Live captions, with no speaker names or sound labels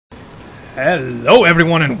Hello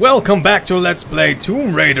everyone and welcome back to Let's Play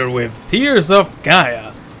Tomb Raider with Tears of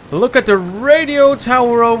Gaia. Look at the radio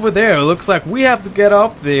tower over there. Looks like we have to get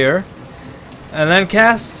up there and then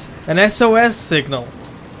cast an SOS signal.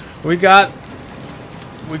 We got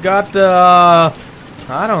the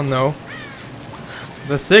I don't know,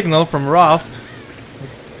 the signal from Ruff.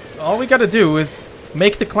 All we gotta do is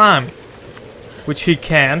make the climb, which he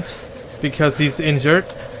can't because he's injured.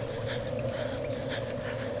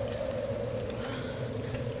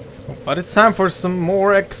 But it's time for some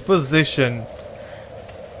more exposition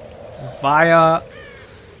via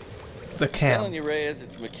the cam. I'm telling you, Reyes,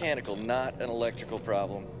 it's mechanical, not an electrical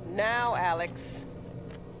problem. Now, Alex.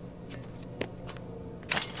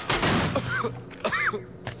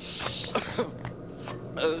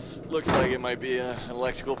 This looks like it might be an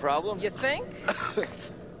electrical problem. You think?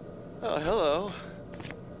 Oh, hello.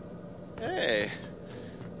 Hey,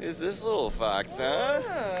 who's this little fox, huh?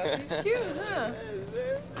 Ah, she's cute, huh?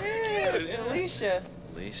 Yeah, it's Alicia.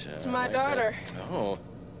 Alicia. It's my daughter. That. Oh.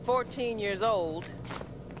 14 years old.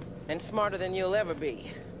 And smarter than you'll ever be.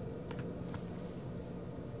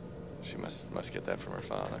 She must get that from her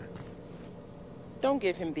father. Don't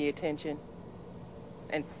give him the attention.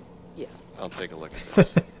 And, yeah. I'll take a look at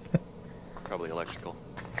this. Probably electrical.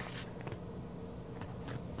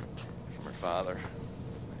 From her father.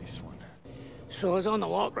 Nice one. So I was on the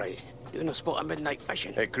walk, right? Doing a spot of midnight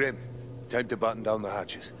fishing. Hey, Grim. Time to button down the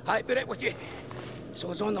hatches. I'd be right with you. So I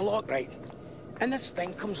was on the lock, right? And this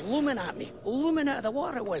thing comes looming at me. Looming out of the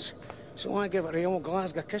water it was. So I give it a old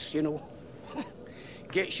Glasgow kiss, you know.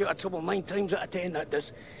 Gets you out of trouble 9 times out of 10, that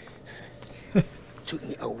does. Took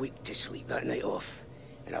me a week to sleep that night off.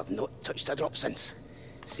 And I've not touched a drop since.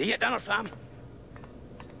 See you at dinner, fam.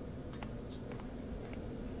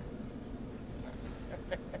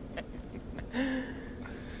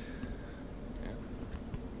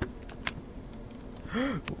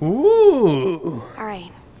 Ooh. All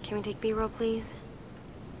right, can we take B-roll, please?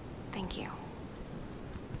 Thank you.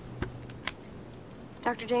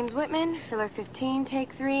 Dr. James Whitman, filler 15,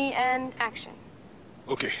 take 3, and action.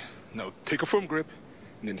 Okay, now take a firm grip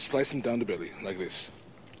and then slice him down the belly like this.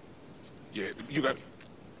 Yeah, you got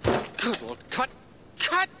it. Good Lord, cut!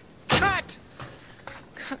 Cut! Cut!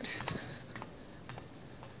 Cut!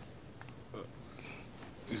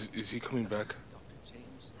 Is he coming back?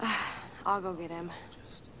 I'll go get him.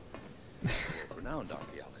 Renowned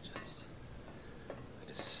archaeologist. I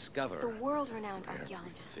discover The world-renowned rare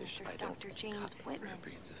archaeologist, fish. Mr. I don't Dr. James cut Whitman. rare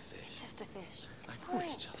breeds of fish. It's just a fish. It's I know fine.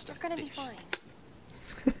 it's just You're a gonna be fish.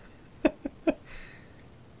 fine.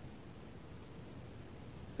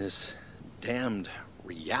 This damned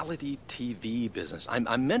reality TV business.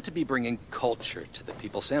 I'm meant to be bringing culture to the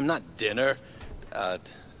people, Sam, not dinner.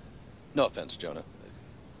 No offense, Jonah.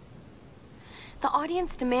 The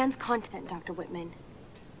audience demands content, Dr. Whitman.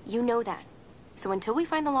 You know that. So until we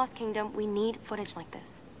find the Lost Kingdom, we need footage like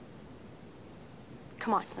this.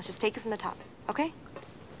 Come on, let's just take it from the top, okay?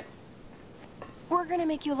 We're gonna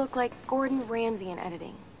make you look like Gordon Ramsay in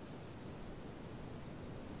editing.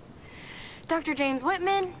 Dr. James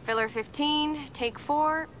Whitman, filler 15, take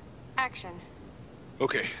 4, action.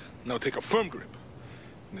 Okay, now take a firm grip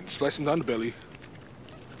and then slice him down the belly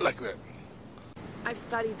like that. I've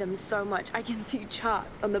studied them so much, I can see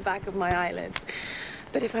charts on the back of my eyelids.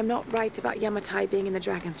 But if I'm not right about Yamatai being in the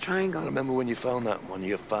Dragon's Triangle... I remember when you found that on one of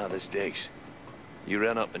your father's digs. You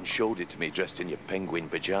ran up and showed it to me dressed in your penguin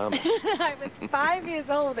pajamas. I was 5 years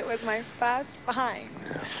old. It was my first find.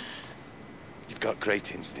 Yeah. You've got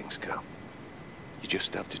great instincts, girl. You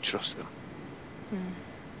just have to trust them.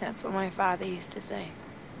 That's what my father used to say.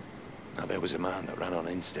 Now, there was a man that ran on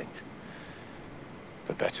instinct.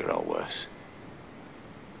 For better or worse.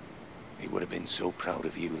 He would have been so proud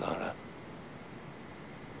of you, Lara.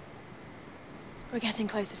 We're getting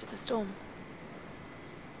closer to the storm.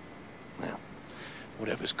 Well,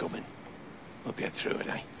 whatever's coming, we'll get through it,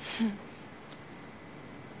 eh?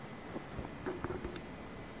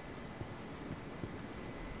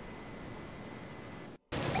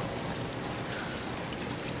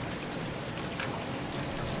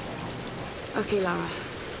 Okay, Lara.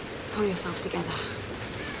 Pull yourself together.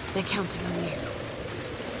 They're counting on you.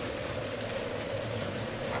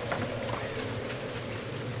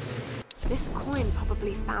 This coin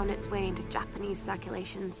probably found its way into Japanese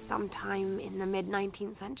circulation sometime in the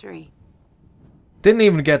mid-19th century. Didn't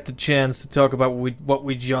even get the chance to talk about what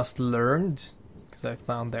we just learned, because I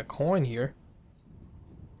found that coin here.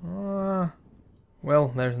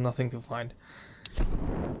 Well, there's nothing to find.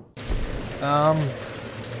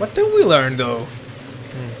 What did we learn though?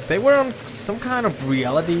 They were on some kind of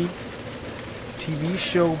reality TV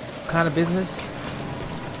show kind of business.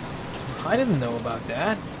 I didn't know about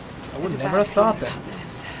that. I would never have thought that.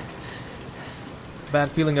 Bad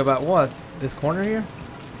feeling about what? This corner here?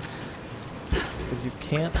 Because you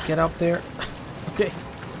can't get up there. Okay.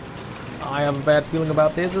 I have a bad feeling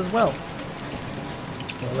about this as well.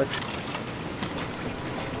 Well, let's...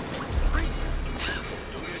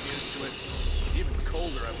 Even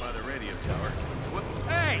colder up by the radio tower. What?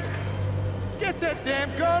 Hey! Get that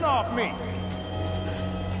damn gun off me!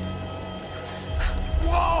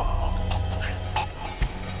 Whoa!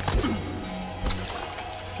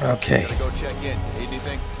 Okay. Gotta go check in. Need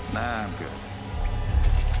anything? Nah, I'm good.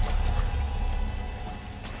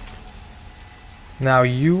 Now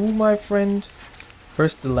you, my friend.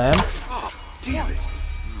 First the lamp. Oh, damn it!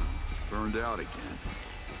 Burned out again.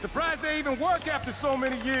 Surprised they even work after so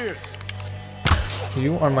many years.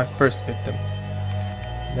 You are my first victim.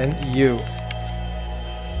 Then you.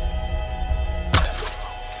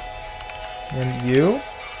 Then you.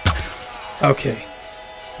 Okay.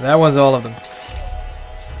 That was all of them.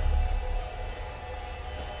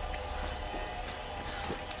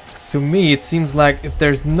 To me, it seems like if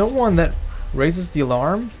there's no one that raises the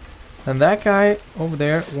alarm, then that guy over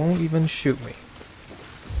there won't even shoot me.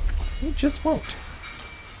 He just won't.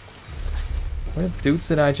 What dudes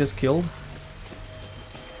that I just killed?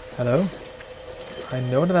 Hello? I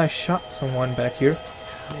know that I shot someone back here.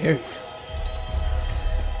 There he is.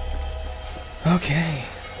 Okay.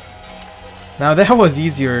 Now that was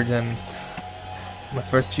easier than my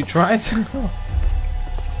first few tries.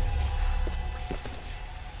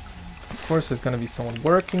 Of course, there's gonna be someone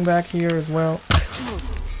working back here as well.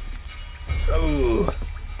 Oh,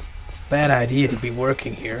 bad idea to be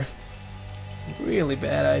working here. Really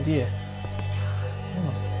bad idea.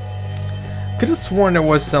 Oh. Could have sworn there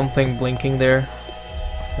was something blinking there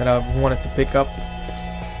that I wanted to pick up.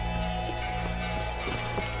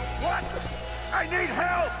 What? I need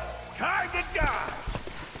help! Time to die!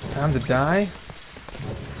 Time to die?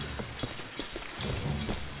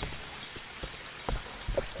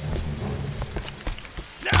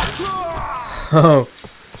 Oh,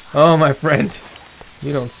 oh, my friend,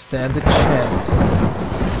 you don't stand a chance.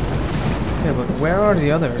 Okay, but where are the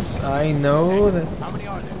others? I know that. How many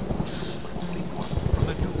are there?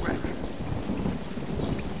 The new wreck.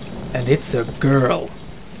 And it's a girl.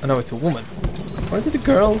 Oh no, it's a woman. Or is it a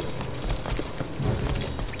girl?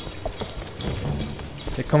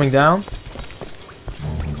 They're coming down.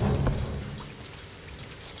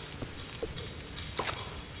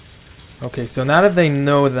 Okay, so now that they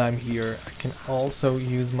know that I'm here, I can also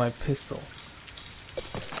use my pistol.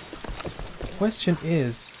 The question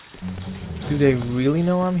is, do they really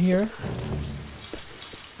know I'm here?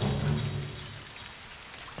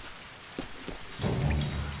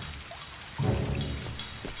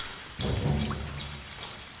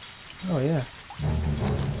 Oh yeah.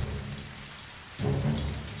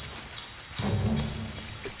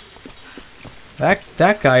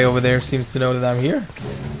 That guy over there seems to know that I'm here.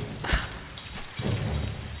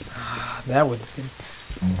 That would have been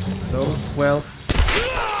so swell.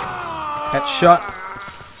 Headshot.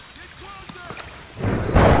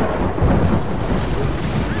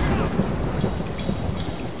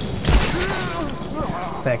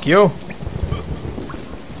 Thank you.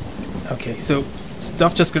 Okay, so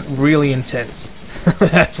stuff just got really intense.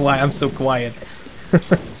 That's why I'm so quiet.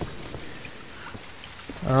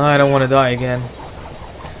 I don't want to die again.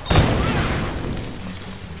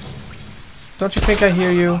 Don't you think I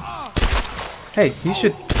hear you? Hey, he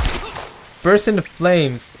should burst into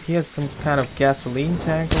flames. He has some kind of gasoline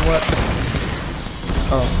tank or what?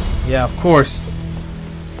 Oh, yeah, of course.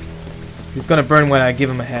 He's gonna burn when I give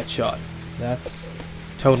him a headshot. That's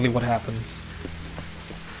totally what happens.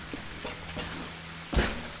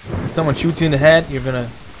 When someone shoots you in the head, you're gonna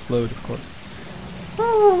explode, of course.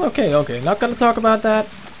 Oh, okay. Not gonna talk about that.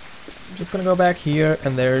 I'm just gonna go back here,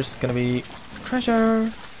 and there's gonna be treasure.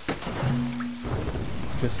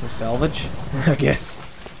 Just some salvage, I guess.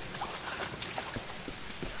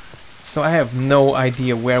 So I have no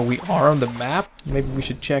idea where we are on the map. Maybe we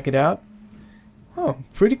should check it out. Oh,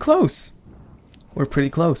 pretty close. We're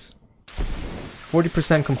pretty close.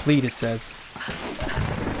 40% complete, it says.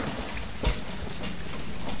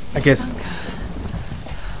 I guess.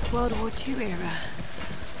 World War II era.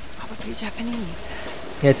 Probably Japanese.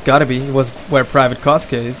 Yeah, it's gotta be. It was where Private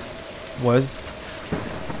Koska was.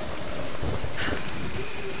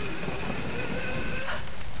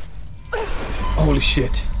 Holy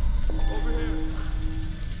shit.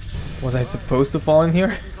 Was I supposed to fall in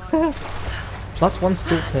here? +1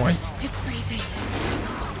 skill point. It's freezing.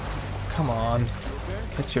 Come on.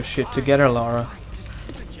 Get your shit together, Lara.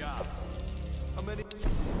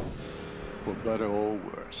 For better or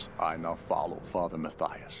worse, I now follow Father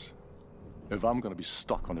Matthias. If I'm gonna be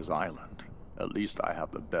stuck on his island, at least I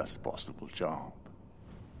have the best possible job.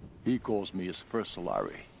 He calls me his first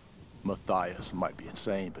Solari. Matthias might be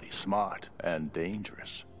insane, but he's smart and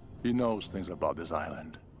dangerous. He knows things about this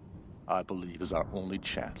island. I believe is our only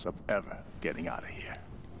chance of ever getting out of here.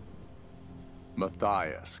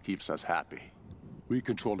 Matthias keeps us happy. We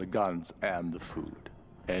control the guns and the food.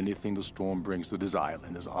 Anything the storm brings to this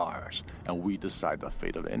island is ours, and we decide the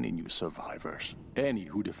fate of any new survivors. Any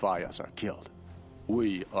who defy us are killed.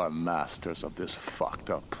 We are masters of this fucked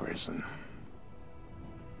up prison.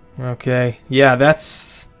 Okay, yeah,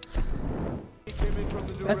 that's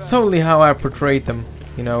totally how I portrayed them.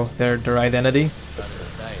 You know, their identity,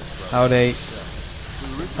 how they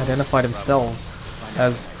identify themselves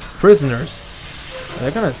as prisoners.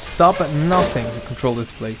 They're gonna stop at nothing to control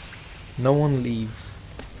this place. No one leaves.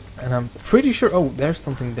 And I'm pretty sure... Oh, there's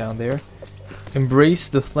something down there. Embrace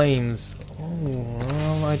the flames. Oh,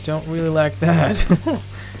 well, I don't really like that.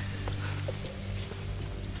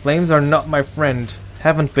 Flames are not my friend.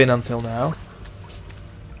 Haven't been until now.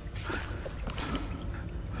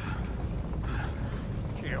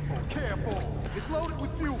 Careful, careful. It's loaded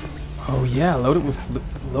with fuel. Oh yeah, load it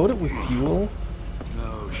with fuel.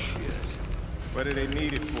 No shit. What do they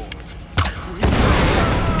need it for?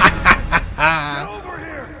 Get over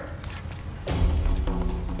here!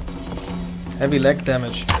 Heavy leg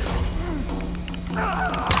damage.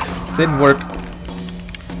 Didn't work.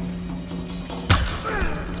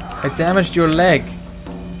 I damaged your leg.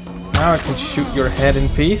 Now I can shoot your head in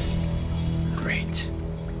peace. Great.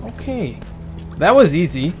 Okay. That was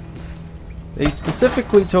easy. They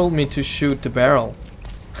specifically told me to shoot the barrel.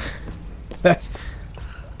 That's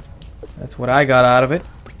what I got out of it.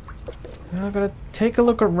 Now I gotta take a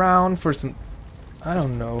look around for some... I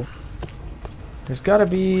don't know. There's gotta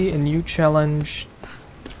be a new challenge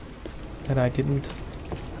that I didn't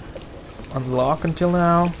unlock until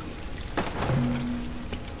now.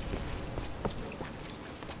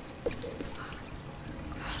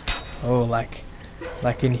 Oh, like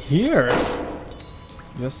in here.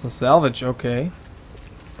 Just a salvage, okay.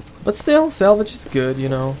 But still, salvage is good, you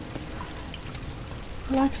know.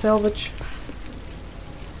 I like salvage.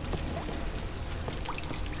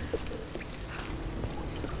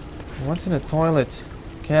 What's in the toilet?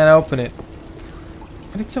 Can't open it.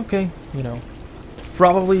 But it's okay, you know.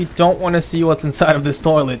 Probably don't want to see what's inside of this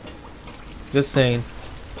toilet. Just saying.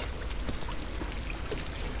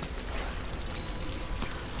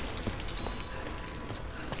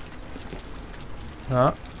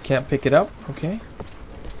 Can't pick it up. Okay.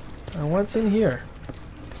 And what's in here?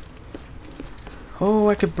 Oh,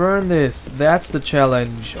 I could burn this. That's the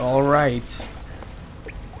challenge. Alright.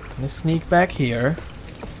 I'm gonna sneak back here.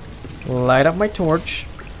 Light up my torch.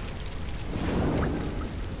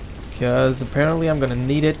 Because apparently I'm gonna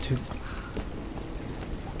need it to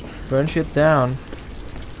burn shit down.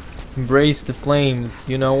 Embrace the flames.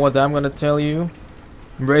 You know what I'm gonna tell you?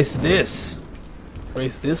 Embrace this.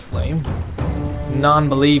 Embrace this flame.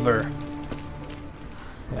 Non-believer.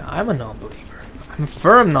 Yeah, I'm a non-believer. I'm a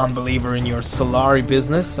firm non-believer in your Solari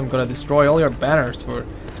business. I'm gonna destroy all your banners for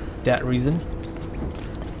that reason.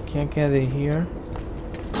 Can't get in here.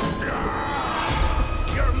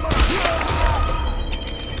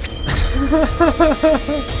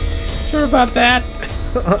 Sure about that.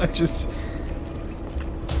 Just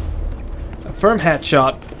a firm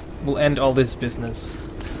headshot will end all this business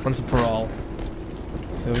once and for all.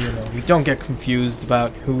 So you know, you don't get confused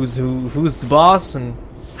about who's the boss and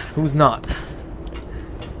who's not.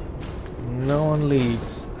 No one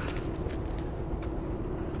leaves.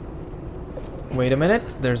 Wait a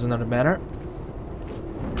minute, there's another banner.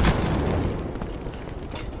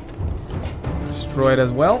 Destroy it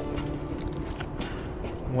as well.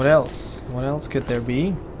 What else? What else could there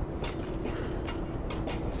be?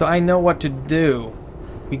 So I know what to do.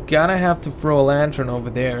 We gotta have to throw a lantern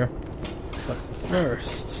over there. But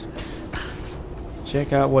first,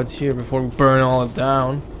 check out what's here before we burn all it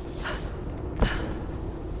down.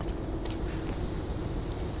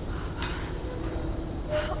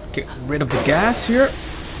 Get rid of the gas here.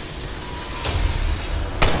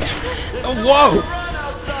 Oh, whoa!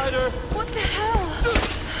 What the hell?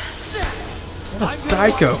 What a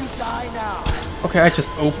psycho. Okay, I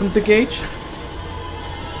just opened the gauge.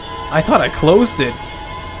 I thought I closed it.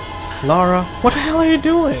 Lara, what the hell are you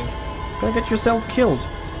doing? Gonna get yourself killed.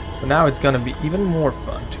 But now it's gonna be even more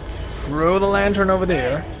fun to throw the lantern over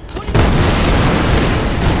there.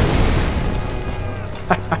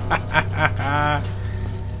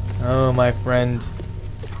 Oh, my friend.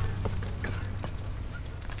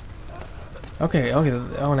 Okay. Oh,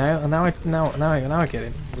 now I get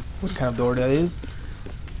it. What kind of door that is?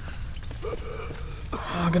 Oh,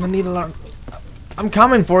 I'm gonna need a lot. I'm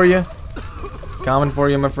coming for you. Coming for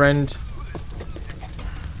you, my friend.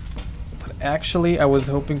 But actually, I was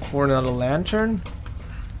hoping for another lantern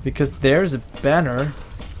because there's a banner.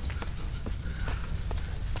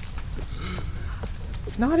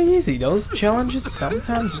 It's not easy. Those challenges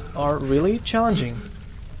sometimes are really challenging.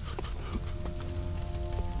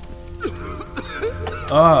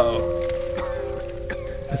 Oh.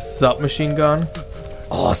 A submachine gun?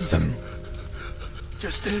 Awesome.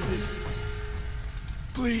 Just end it.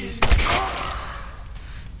 Please.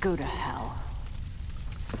 Go to hell.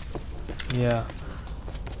 Yeah.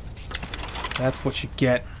 That's what you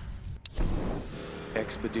get.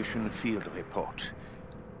 Expedition field report.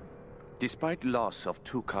 Despite loss of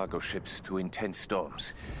 2 cargo ships to intense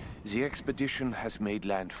storms, the expedition has made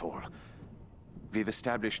landfall. We've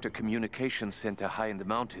established a communications center high in the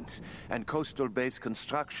mountains, and coastal base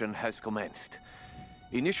construction has commenced.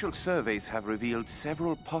 Initial surveys have revealed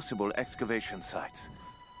several possible excavation sites.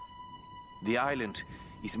 The island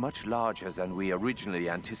is much larger than we originally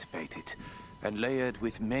anticipated, and layered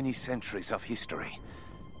with many centuries of history.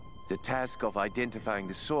 The task of identifying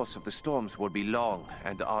the source of the storms will be long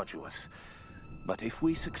and arduous. But if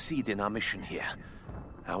we succeed in our mission here,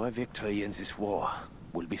 our victory in this war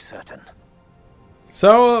will be certain.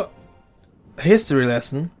 So, history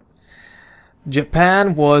lesson.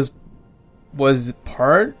 Japan was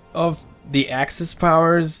part of the Axis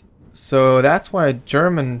powers, so that's why a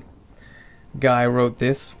German guy wrote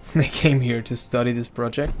this when they came here to study this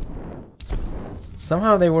project.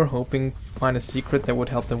 Somehow they were hoping to find a secret that would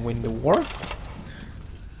help them win the war.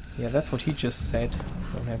 Yeah, that's what he just said.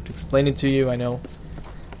 Don't have to explain it to you, I know.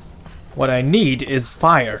 What I need is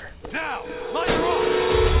fire. Now,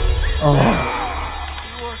 oh.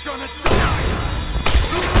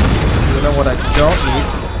 You know what I don't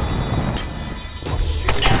need?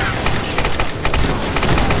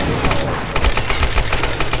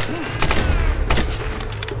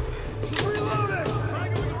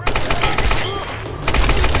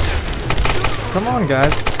 Come on,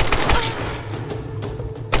 guys.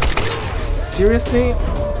 Seriously?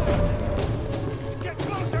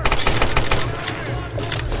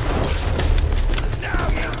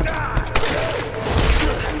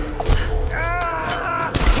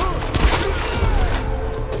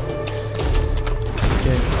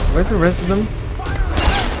 Where's the rest of them?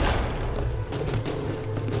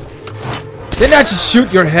 Didn't I just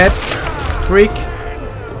shoot your head, freak?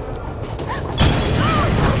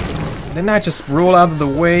 Didn't I just roll out of the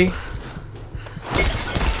way?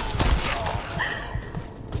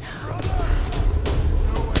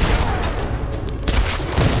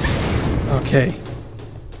 Okay.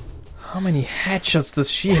 How many headshots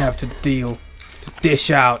does she have to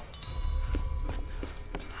dish out?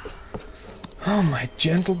 Oh my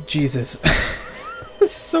gentle Jesus.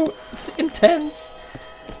 This is so intense.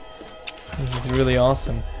 This is really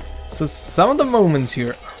awesome. So some of the moments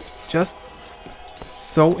here are just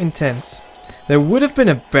so intense. There would have been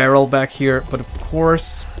a barrel back here, but of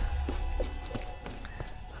course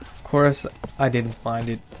I didn't find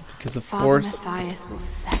it because of course Father Matthias will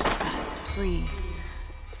set us free.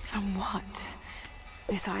 From what?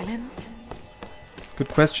 This island? Good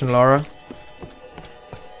question, Lara.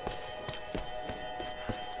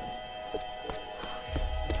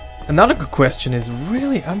 Another good question is,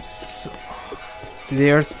 really,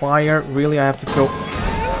 there's fire, really, I have to go...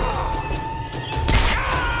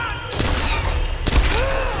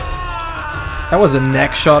 That was a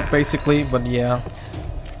neck shot, basically, but yeah.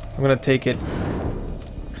 I'm gonna take it.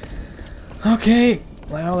 Okay,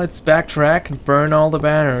 well, let's backtrack and burn all the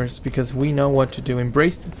banners, because we know what to do.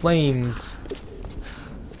 Embrace the flames.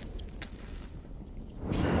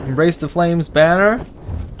 Embrace the flames banner.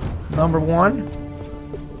 Number 1.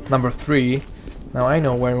 Number 3. Now I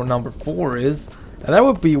know where number 4 is. And that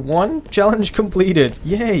would be 1 challenge completed.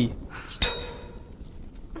 Yay!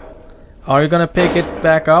 Are you gonna pick it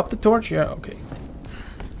back up, the torch? Yeah, okay.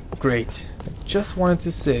 Great. I just wanted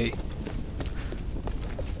to say.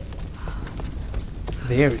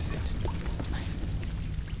 There is it.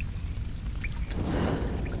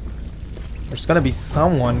 There's gonna be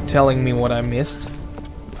someone telling me what I missed.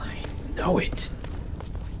 I know it.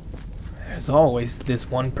 There's always this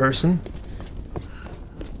one person.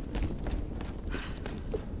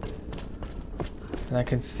 And I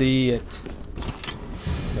can see it.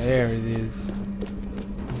 There it is.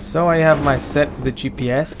 So I have my set with the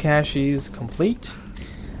GPS caches complete.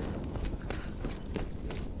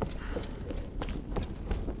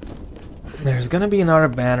 There's gonna be another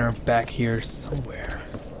banner back here somewhere.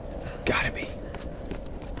 It's Gotta be.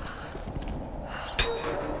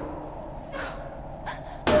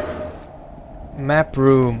 Map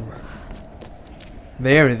room.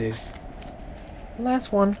 There it is.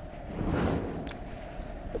 Last one.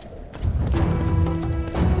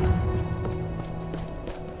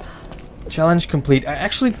 Challenge complete. I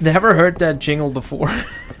actually never heard that jingle before.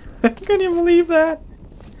 Can you believe that?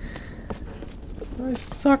 I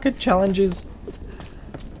suck at challenges.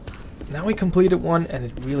 Now we completed one and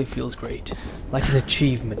it really feels great. Like an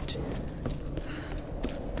achievement.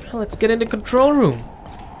 Well, let's get in the control room.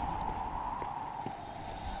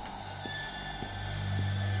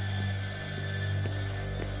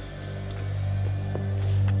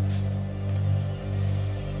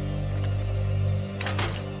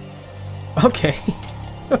 Okay.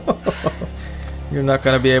 You're not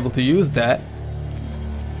gonna be able to use that.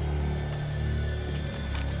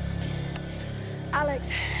 Alex,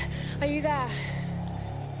 are you there?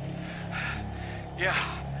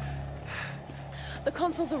 Yeah. The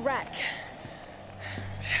console's a wreck.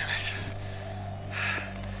 Damn it.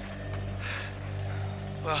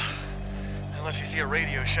 Well, unless you see a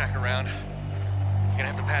Radio Shack around, you're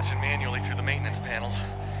gonna have to patch it manually through the maintenance panel.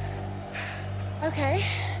 Okay,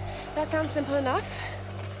 that sounds simple enough.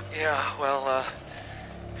 Yeah, well,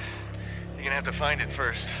 you're gonna have to find it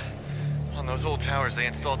first. On those old towers, they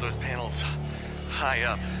installed those panels high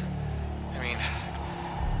up. I mean,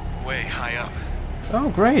 way high up. Oh,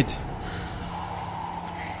 great.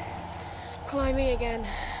 Climbing again.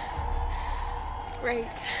 Great.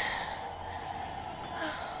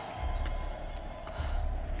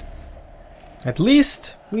 At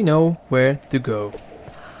least we know where to go.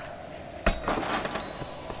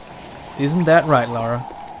 Isn't that right, Lara?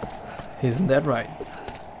 Isn't that right?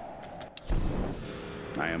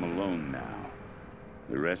 I am alone now.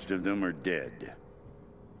 The rest of them are dead.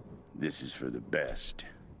 This is for the best.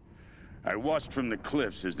 I watched from the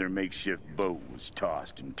cliffs as their makeshift boat was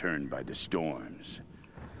tossed and turned by the storms.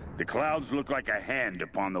 The clouds looked like a hand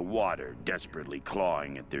upon the water, desperately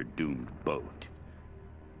clawing at their doomed boat.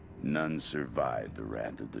 None survived the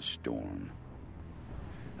wrath of the storm.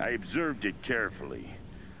 I observed it carefully.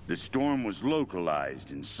 The storm was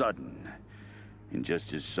localized and sudden, and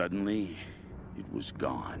just as suddenly, it was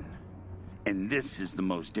gone. And this is the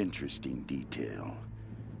most interesting detail.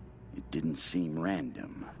 It didn't seem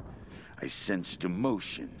random. I sensed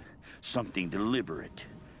emotion, something deliberate.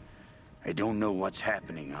 I don't know what's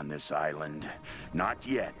happening on this island, not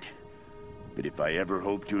yet. But if I ever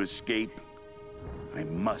hope to escape, I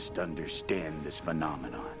must understand this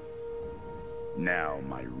phenomenon. Now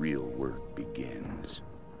my real work begins.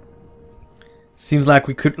 Seems like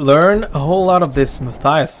we could learn a whole lot of this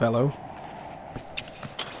Matthias fellow.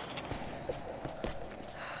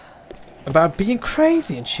 About being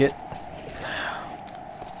crazy and shit.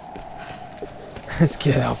 Let's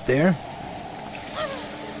get up there.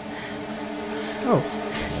 Oh.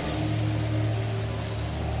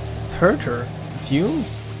 It hurt her.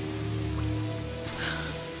 Fumes?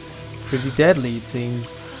 Pretty deadly, it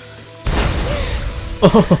seems.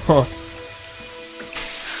 Oh.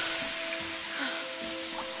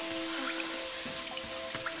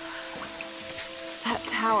 That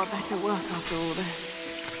tower better work after all this.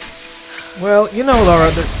 Well, you know,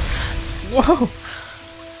 Lara, whoa!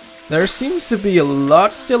 There seems to be a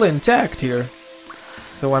lot still intact here.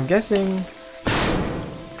 So I'm guessing...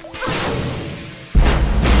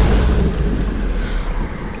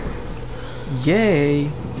 Yay!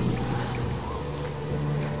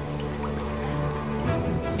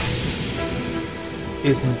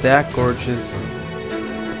 Isn't that gorgeous?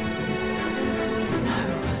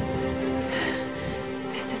 Snow.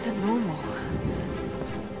 This isn't normal.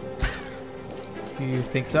 You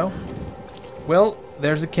think so? Well,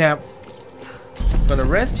 there's a camp. I'm gonna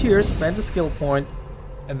rest here, spend a skill point,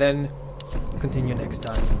 and then continue next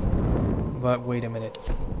time. But wait a minute.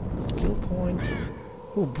 Skill point.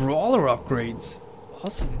 Oh, brawler upgrades.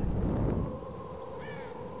 Awesome.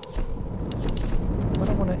 What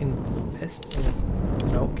do I want to invest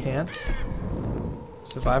in? No, can't.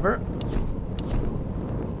 Survivor.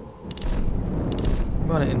 I'm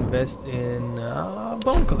gonna invest in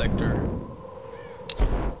bone collector.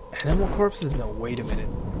 Animal corpses? No, wait a minute.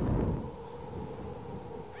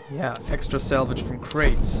 Yeah, extra salvage from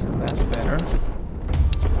crates. That's better.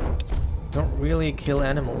 Don't really kill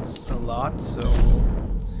animals a lot, so...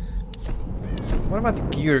 What about the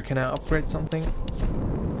gear? Can I upgrade something?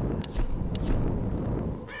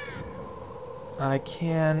 I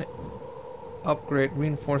can upgrade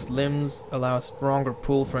reinforced limbs, allow a stronger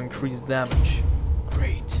pull for increased damage.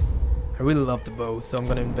 Great. I really love the bow, so I'm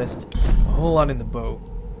gonna invest a whole lot in the bow.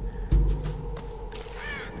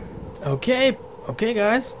 Okay,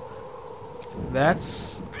 guys.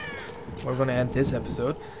 That's we're gonna end this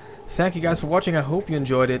episode. Thank you guys for watching. I hope you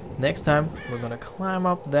enjoyed it. Next time we're gonna climb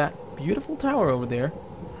up that beautiful tower over there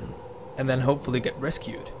and then hopefully get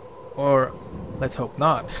rescued. Or let's hope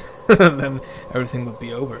not. Then everything will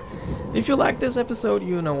be over. If you like this episode,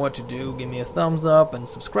 you know what to do. Give me a thumbs up and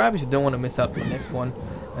subscribe if you don't want to miss out on the next one.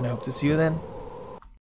 And I hope to see you then.